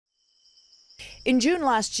In June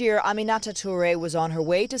last year, Aminata Touré was on her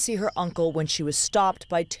way to see her uncle when she was stopped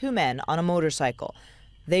by two men on a motorcycle.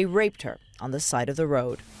 They raped her on the side of the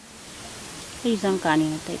road.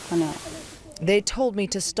 They told me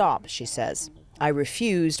to stop, she says. I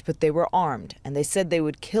refused, but they were armed, and they said they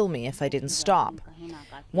would kill me if I didn't stop.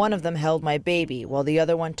 One of them held my baby, while the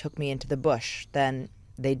other one took me into the bush. Then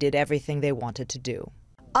they did everything they wanted to do.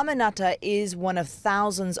 Aminata is one of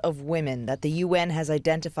thousands of women that the UN has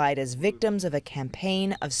identified as victims of a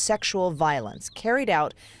campaign of sexual violence carried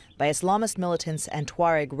out by Islamist militants and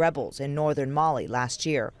Tuareg rebels in northern Mali last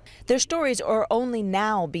year. Their stories are only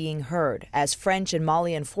now being heard as French and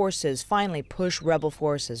Malian forces finally push rebel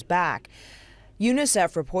forces back.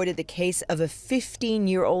 UNICEF reported the case of a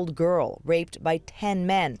 15-year-old girl raped by 10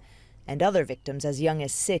 men and other victims as young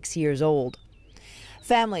as 6 years old.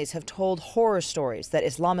 Families have told horror stories that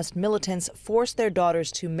Islamist militants forced their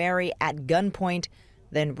daughters to marry at gunpoint,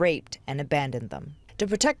 then raped and abandoned them. To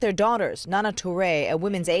protect their daughters, Nana Touré, a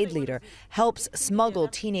women's aid leader, helps smuggle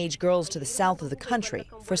teenage girls to the south of the country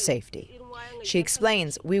for safety. She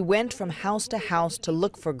explains, "We went from house to house to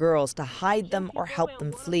look for girls, to hide them or help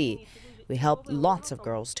them flee. We helped lots of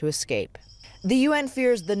girls to escape." The UN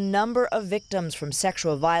fears the number of victims from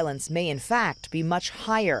sexual violence may in fact be much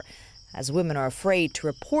higher, as women are afraid to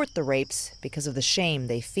report the rapes because of the shame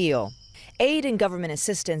they feel. Aid and government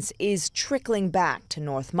assistance is trickling back to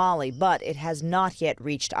North Mali, but it has not yet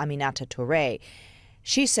reached Aminata Touré.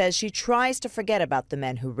 She says she tries to forget about the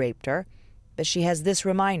men who raped her, but she has this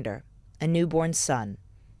reminder: a newborn son,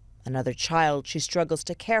 another child she struggles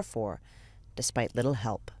to care for, despite little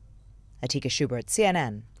help. Atika Shubert,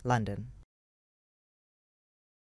 CNN, London.